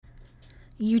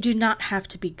You do not have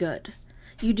to be good.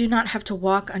 You do not have to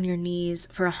walk on your knees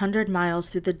for 100 miles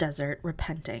through the desert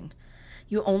repenting.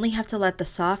 You only have to let the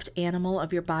soft animal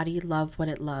of your body love what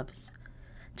it loves.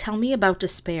 Tell me about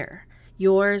despair,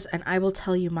 yours, and I will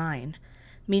tell you mine.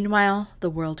 Meanwhile, the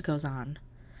world goes on.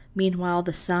 Meanwhile,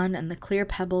 the sun and the clear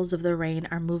pebbles of the rain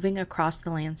are moving across the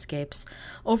landscapes,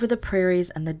 over the prairies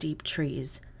and the deep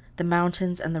trees, the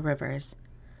mountains and the rivers.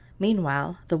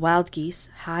 Meanwhile, the wild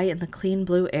geese, high in the clean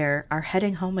blue air, are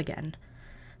heading home again.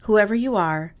 Whoever you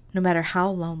are, no matter how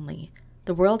lonely,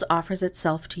 the world offers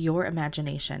itself to your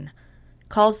imagination,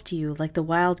 calls to you like the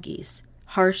wild geese,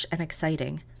 harsh and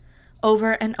exciting,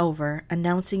 over and over,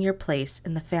 announcing your place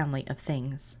in the family of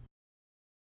things.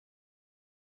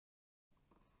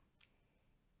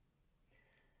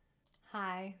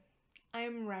 Hi,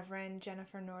 I'm Reverend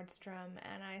Jennifer Nordstrom,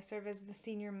 and I serve as the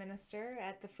senior minister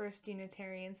at the First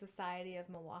Unitarian Society of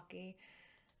Milwaukee.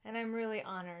 And I'm really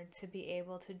honored to be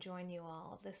able to join you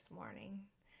all this morning.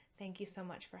 Thank you so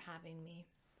much for having me.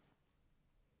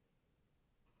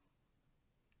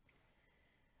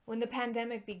 When the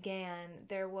pandemic began,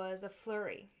 there was a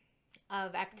flurry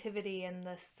of activity in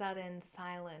the sudden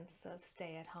silence of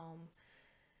stay at home.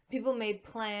 People made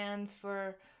plans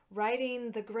for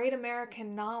writing the great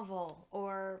American novel,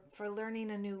 or for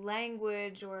learning a new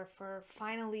language, or for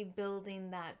finally building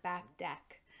that back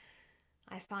deck.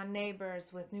 I saw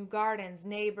neighbors with new gardens,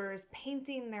 neighbors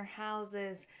painting their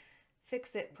houses,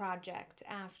 fix-it project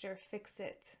after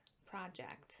fix-it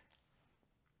project.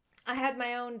 I had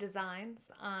my own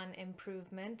designs on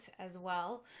improvement as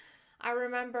well. I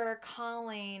remember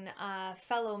calling a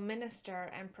fellow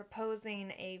minister and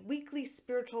proposing a weekly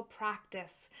spiritual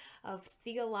practice of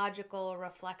theological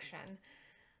reflection.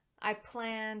 I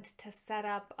planned to set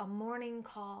up a morning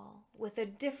call with a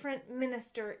different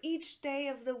minister each day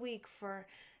of the week for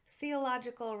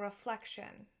theological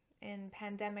reflection in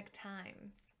pandemic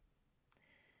times.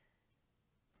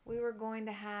 We were going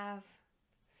to have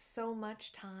so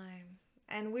much time,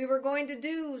 and we were going to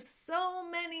do so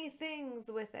many things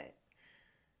with it.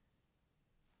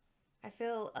 I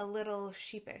feel a little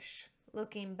sheepish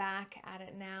looking back at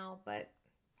it now, but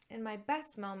in my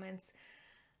best moments,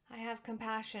 I have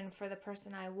compassion for the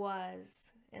person I was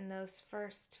in those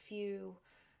first few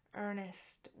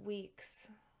earnest weeks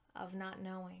of not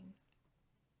knowing.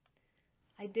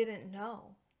 I didn't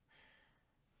know.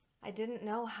 I didn't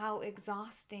know how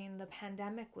exhausting the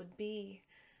pandemic would be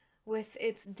with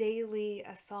its daily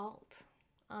assault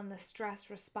on the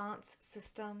stress response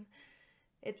system,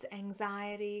 its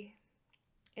anxiety,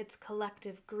 its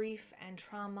collective grief and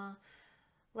trauma,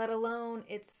 let alone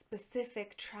its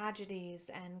specific tragedies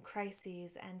and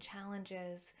crises and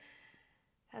challenges,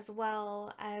 as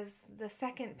well as the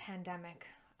second pandemic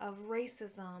of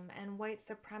racism and white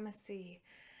supremacy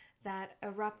that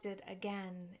erupted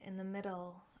again in the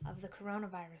middle of the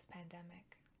coronavirus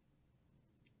pandemic.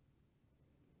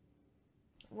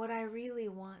 What I really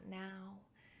want now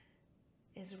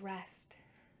is rest.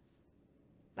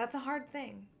 That's a hard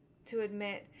thing to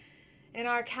admit. In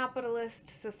our capitalist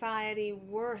society,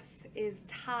 worth is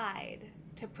tied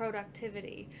to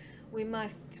productivity. We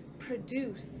must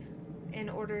produce in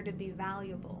order to be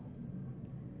valuable.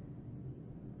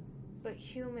 But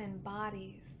human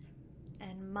bodies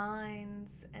and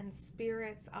minds and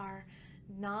spirits are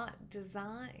not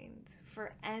designed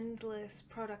for endless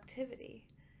productivity.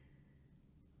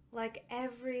 Like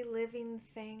every living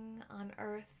thing on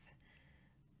earth,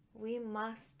 we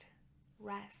must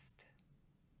rest.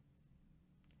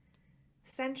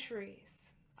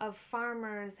 Centuries of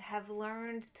farmers have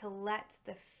learned to let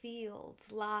the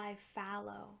fields lie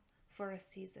fallow for a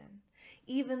season.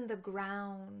 Even the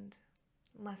ground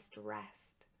must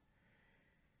rest.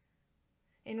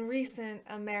 In recent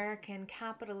American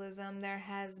capitalism, there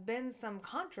has been some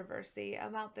controversy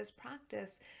about this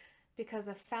practice because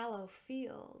a fallow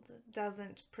field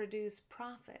doesn't produce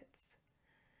profits.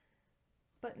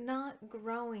 But not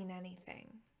growing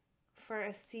anything for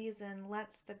a season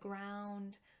lets the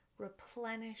ground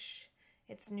replenish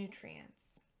its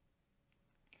nutrients.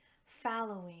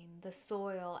 Fallowing the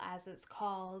soil, as it's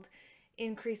called,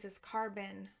 increases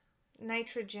carbon,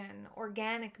 nitrogen,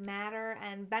 organic matter,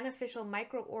 and beneficial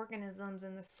microorganisms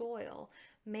in the soil,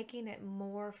 making it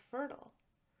more fertile.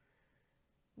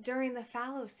 During the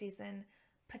fallow season,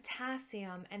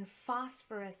 potassium and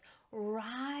phosphorus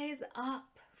rise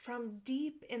up from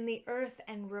deep in the earth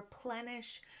and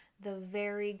replenish the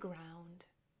very ground.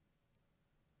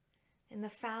 In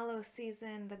the fallow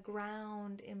season, the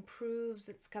ground improves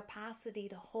its capacity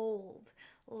to hold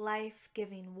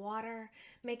life-giving water,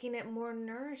 making it more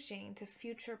nourishing to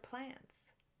future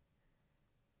plants.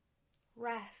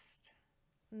 Rest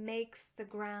makes the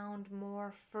ground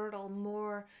more fertile,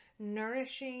 more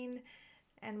nourishing,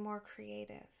 and more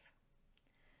creative.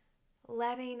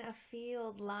 Letting a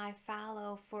field lie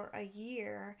fallow for a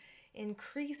year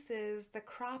increases the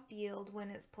crop yield when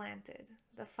it's planted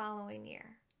the following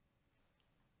year.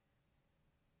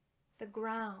 The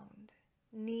ground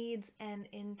needs an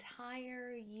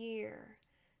entire year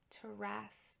to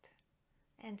rest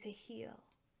and to heal.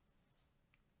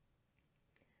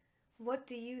 What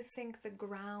do you think the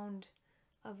ground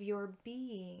of your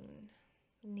being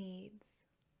needs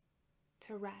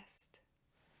to rest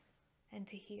and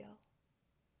to heal?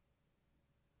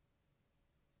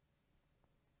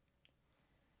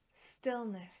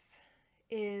 Stillness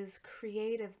is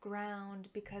creative ground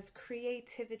because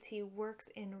creativity works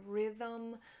in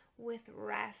rhythm with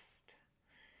rest.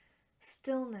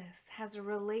 Stillness has a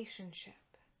relationship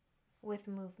with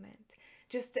movement,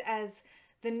 just as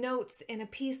the notes in a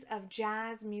piece of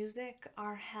jazz music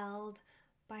are held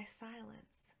by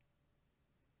silence.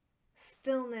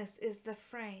 Stillness is the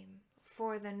frame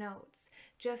for the notes,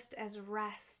 just as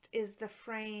rest is the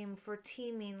frame for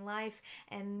teeming life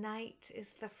and night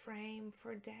is the frame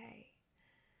for day.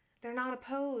 They're not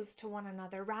opposed to one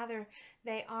another, rather,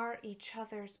 they are each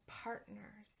other's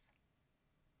partners.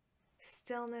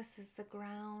 Stillness is the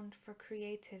ground for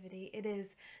creativity. It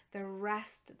is the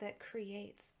rest that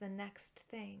creates the next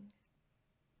thing.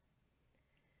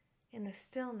 In the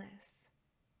stillness,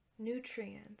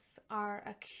 nutrients are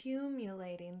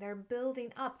accumulating, they're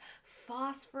building up.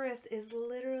 Phosphorus is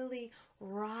literally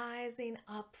rising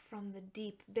up from the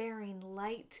deep, bearing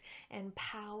light and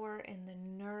power in the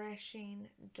nourishing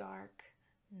dark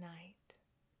night.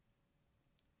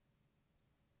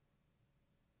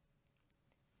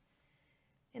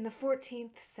 In the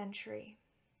 14th century,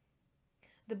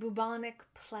 the bubonic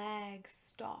plague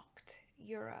stalked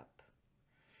Europe.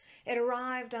 It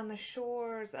arrived on the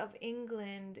shores of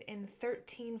England in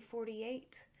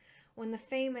 1348, when the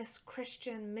famous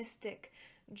Christian mystic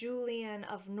Julian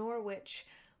of Norwich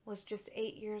was just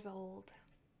 8 years old.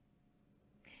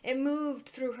 It moved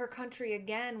through her country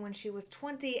again when she was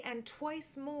 20, and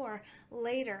twice more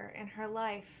later in her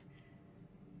life.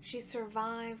 She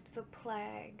survived the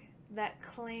plague that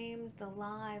claimed the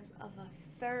lives of a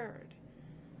third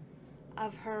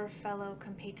of her fellow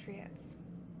compatriots.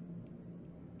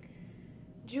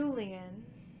 Julian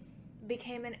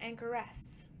became an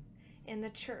anchoress in the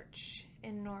church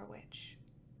in Norwich.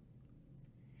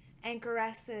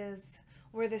 Anchoresses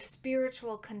were the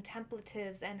spiritual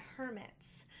contemplatives and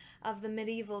hermits of the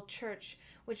medieval church,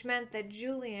 which meant that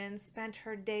Julian spent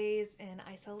her days in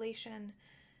isolation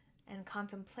and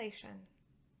contemplation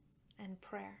and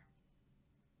prayer.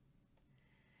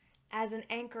 As an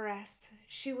anchoress,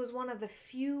 she was one of the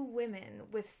few women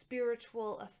with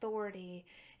spiritual authority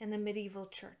in the medieval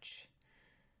church.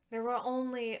 There were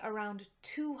only around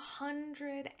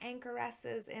 200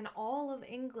 anchoresses in all of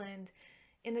England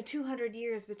in the 200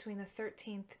 years between the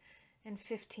 13th and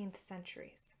 15th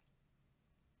centuries.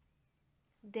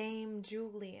 Dame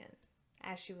Julian,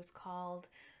 as she was called,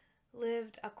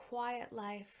 lived a quiet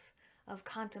life of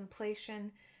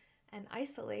contemplation and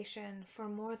isolation for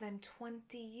more than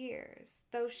 20 years,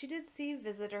 though she did see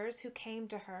visitors who came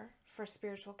to her for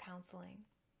spiritual counseling.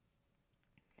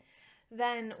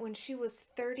 Then, when she was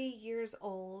 30 years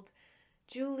old,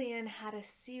 Julian had a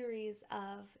series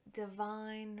of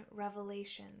divine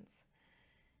revelations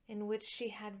in which she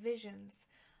had visions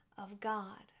of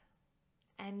God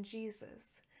and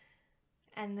Jesus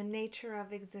and the nature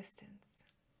of existence.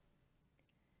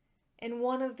 In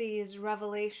one of these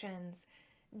revelations,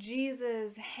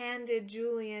 Jesus handed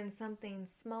Julian something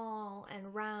small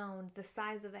and round, the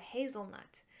size of a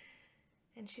hazelnut.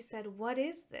 And she said, "What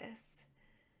is this?"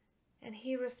 And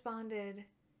he responded,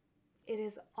 "It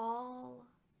is all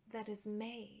that is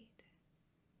made."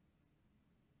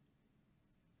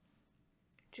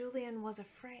 Julian was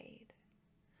afraid.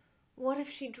 What if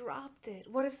she dropped it?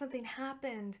 What if something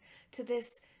happened to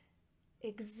this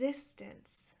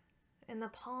existence in the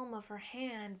palm of her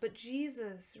hand? But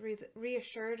Jesus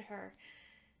reassured her.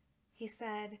 He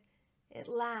said, "It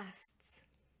lasts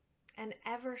and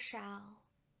ever shall,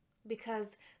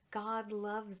 because God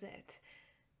loves it.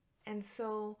 And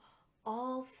so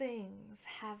all things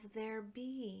have their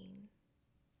being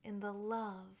in the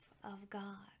love of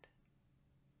God."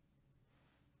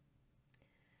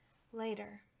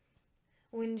 Later,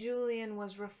 when Julian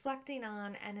was reflecting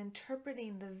on and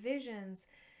interpreting the visions,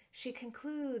 she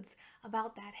concludes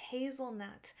about that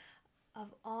hazelnut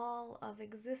of all of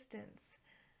existence.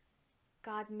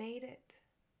 God made it.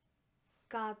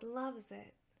 God loves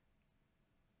it.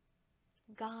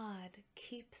 God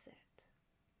keeps it.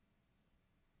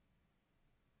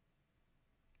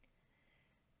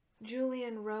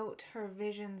 Julian wrote her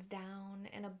visions down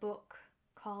in a book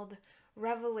called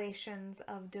Revelations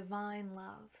of Divine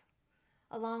Love,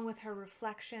 along with her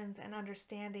reflections and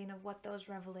understanding of what those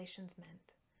revelations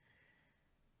meant.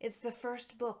 It's the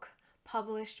first book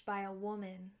published by a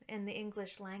woman in the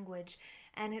English language,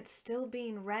 and it's still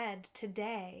being read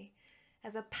today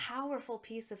as a powerful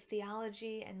piece of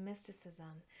theology and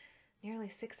mysticism nearly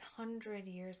 600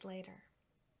 years later.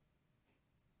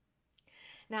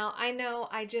 Now, I know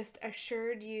I just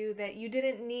assured you that you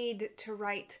didn't need to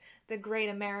write the great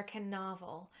American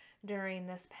novel during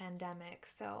this pandemic,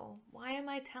 so why am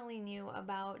I telling you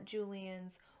about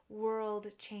Julian's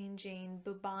world-changing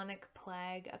bubonic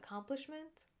plague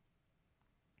accomplishment?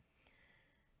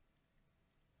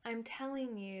 I'm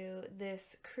telling you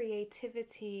this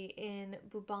creativity in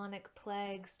bubonic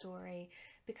plague story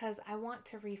because I want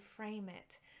to reframe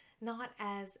it not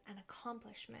as an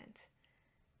accomplishment,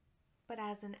 but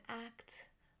as an act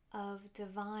of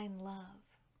divine love.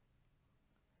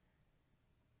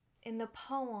 In the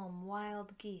poem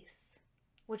Wild Geese,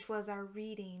 which was our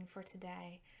reading for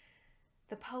today,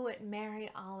 the poet Mary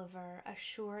Oliver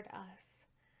assured us,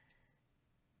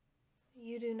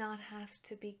 "You do not have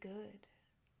to be good.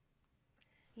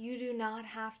 You do not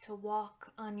have to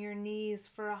walk on your knees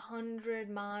for 100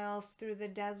 miles through the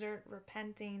desert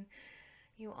repenting.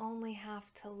 You only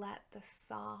have to let the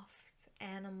soft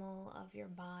animal of your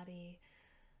body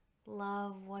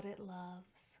love what it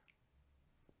loves.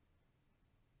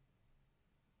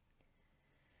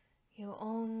 You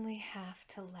only have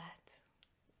to let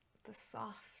the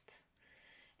soft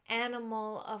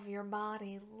animal of your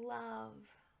body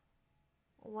love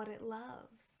what it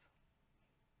loves."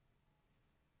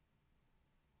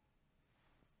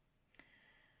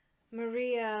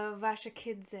 Maria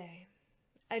Vashikidze,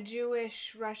 a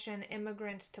Jewish Russian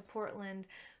immigrant to Portland,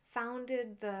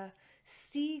 founded the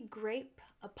Sea Grape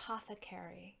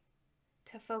Apothecary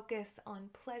to focus on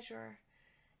pleasure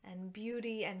and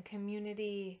beauty and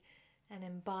community and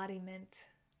embodiment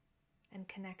and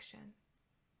connection.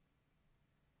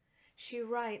 She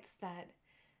writes that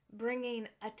bringing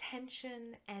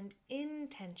attention and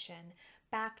intention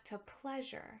back to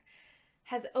pleasure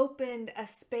has opened a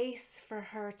space for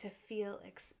her to feel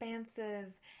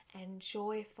expansive and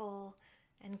joyful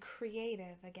and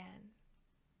creative again.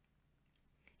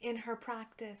 In her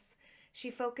practice,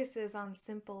 she focuses on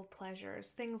simple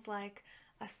pleasures, things like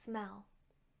a smell,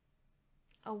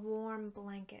 a warm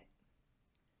blanket,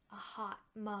 a hot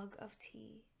mug of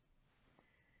tea.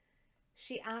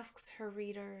 She asks her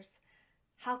readers,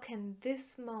 how can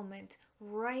this moment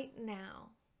right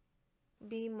now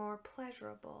be more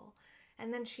pleasurable?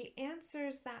 And then she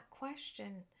answers that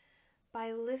question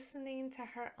by listening to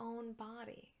her own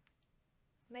body.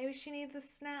 Maybe she needs a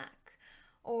snack,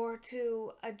 or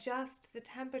to adjust the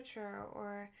temperature,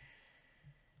 or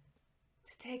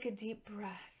to take a deep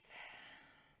breath.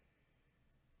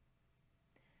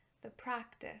 The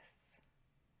practice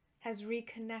has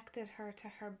reconnected her to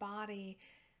her body,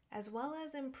 as well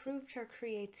as improved her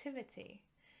creativity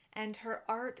and her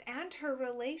art and her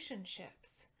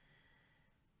relationships.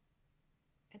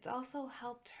 It's also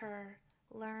helped her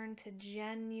learn to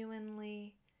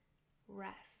genuinely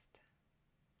rest.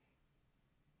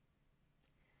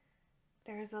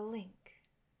 There's a link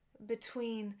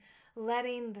between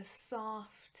letting the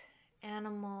soft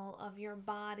animal of your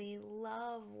body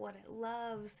love what it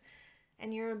loves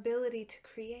and your ability to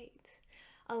create.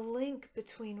 A link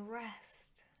between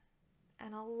rest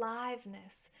and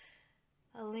aliveness.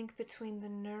 A link between the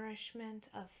nourishment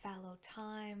of fallow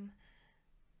time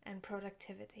and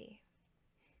productivity.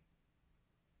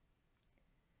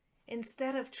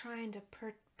 Instead of trying to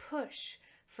push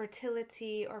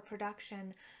fertility or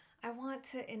production, I want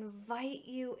to invite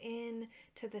you in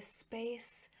to the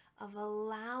space of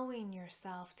allowing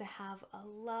yourself to have a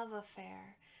love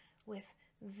affair with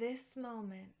this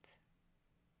moment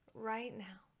right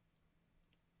now.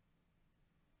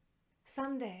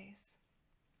 Some days,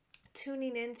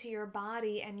 tuning into your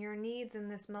body and your needs in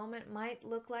this moment might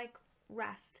look like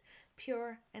rest,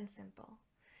 pure and simple.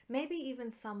 Maybe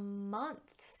even some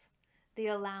months, the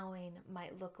allowing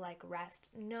might look like rest,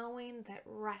 knowing that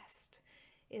rest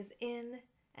is in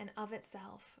and of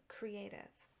itself creative.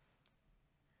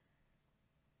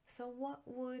 So what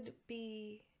would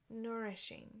be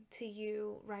nourishing to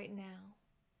you right now?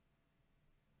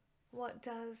 What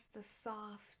does the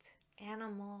soft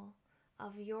animal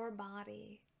of your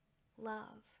body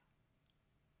love?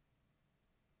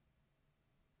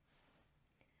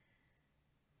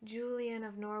 Julian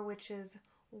of Norwich's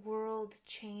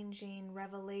world-changing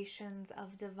revelations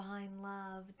of divine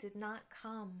love did not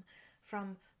come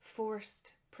from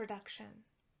forced production.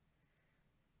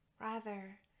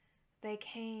 Rather, they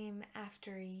came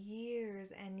after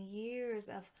years and years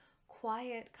of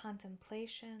quiet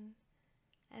contemplation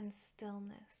and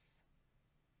stillness.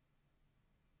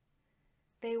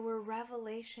 They were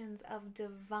revelations of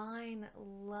divine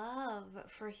love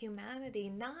for humanity,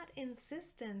 not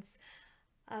insistence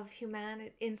on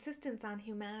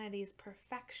humanity's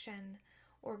perfection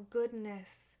or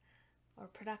goodness or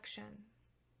production.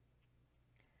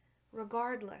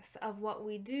 Regardless of what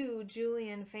we do,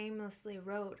 Julian famously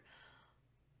wrote,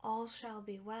 "All shall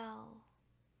be well,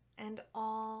 and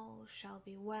all shall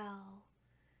be well,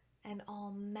 and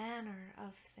all manner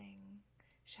of thing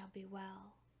shall be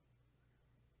well."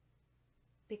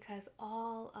 Because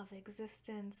all of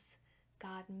existence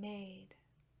God made,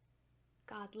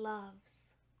 God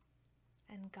loves,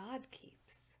 and God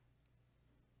keeps.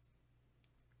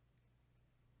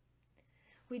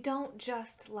 We don't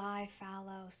just lie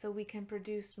fallow so we can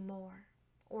produce more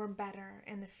or better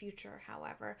in the future,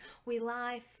 however. We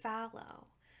lie fallow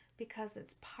because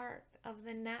it's part of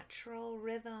the natural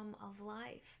rhythm of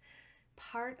life,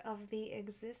 part of the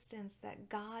existence that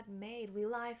God made. We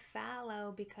lie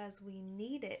fallow because we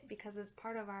need it, because it's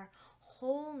part of our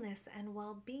wholeness and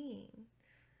well-being.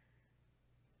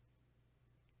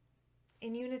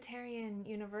 In Unitarian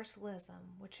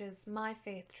Universalism, which is my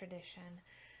faith tradition,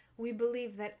 we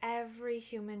believe that every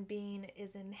human being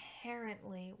is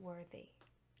inherently worthy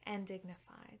and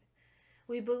dignified.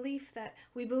 We believe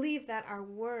that our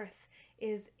worth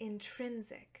is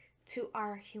intrinsic to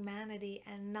our humanity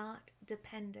and not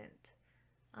dependent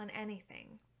on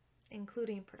anything,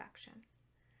 including production.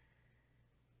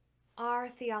 Our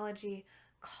theology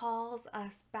calls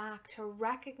us back to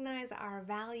recognize our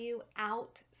value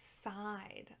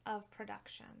outside of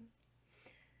production.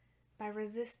 By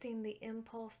resisting the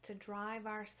impulse to drive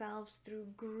ourselves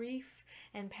through grief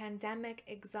and pandemic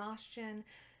exhaustion,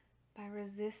 by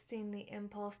resisting the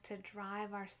impulse to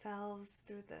drive ourselves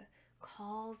through the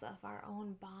calls of our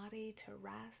own body to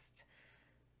rest,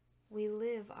 we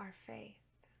live our faith.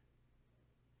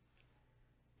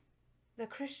 The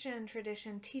Christian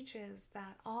tradition teaches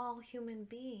that all human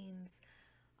beings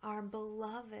are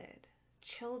beloved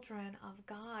children of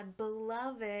God,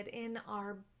 beloved in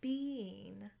our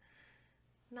being,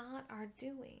 not our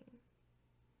doing.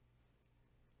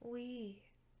 We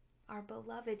are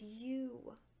beloved.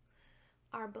 You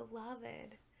are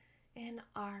beloved in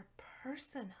our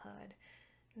personhood,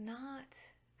 not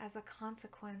as a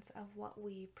consequence of what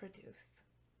we produce.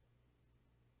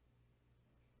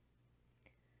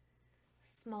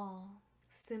 Small,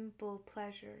 simple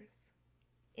pleasures,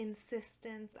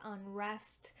 insistence on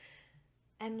rest,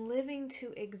 and living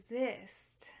to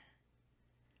exist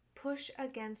push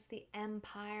against the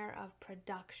empire of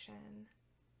production.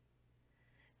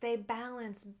 They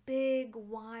balance big,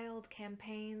 wild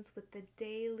campaigns with the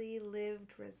daily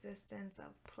lived resistance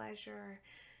of pleasure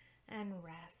and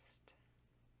rest.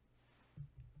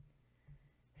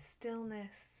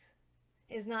 Stillness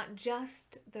is not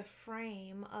just the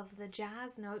frame of the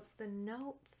jazz notes. The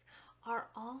notes are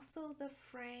also the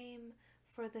frame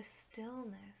for the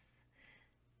stillness.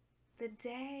 The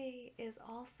day is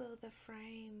also the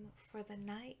frame for the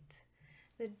night.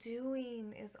 The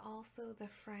doing is also the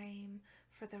frame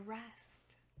for the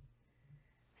rest.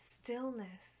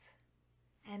 Stillness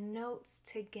and notes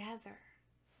together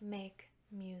make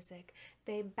music.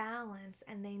 They balance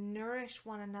and they nourish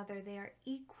one another. They are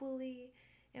equally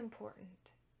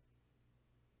important.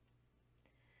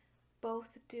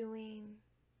 Both doing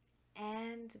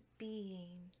and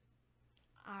being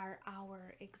are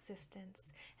our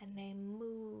existence, and they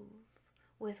move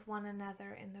with one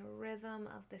another in the rhythm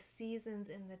of the seasons,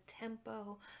 in the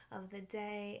tempo of the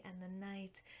day and the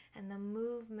night, and the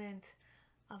movement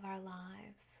of our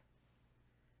lives.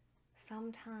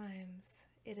 Sometimes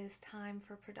it is time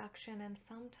for production, and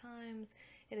sometimes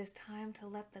it is time to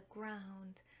let the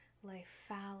ground lay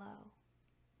fallow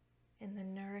in the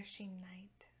nourishing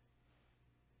night.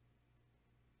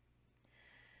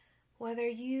 Whether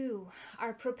you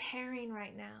are preparing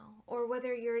right now, or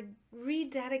whether you're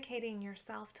rededicating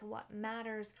yourself to what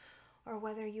matters, or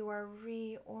whether you are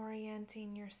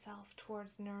reorienting yourself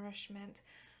towards nourishment,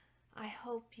 I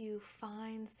hope you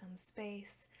find some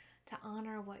space to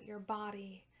honor what your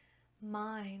body,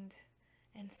 mind,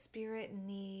 and spirit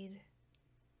need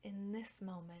in this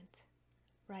moment,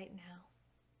 right now.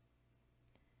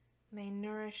 May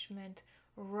nourishment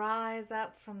rise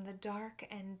up from the dark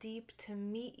and deep to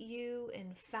meet you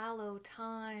in fallow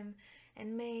time,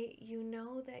 and may you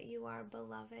know that you are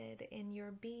beloved in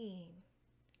your being,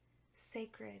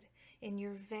 sacred in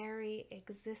your very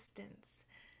existence.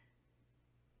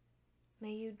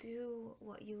 May you do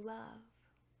what you love,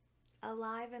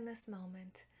 alive in this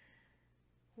moment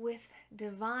with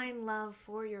divine love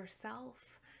for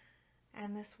yourself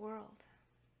and this world.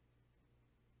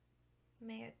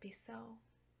 May it be so,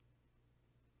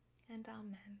 and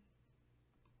amen.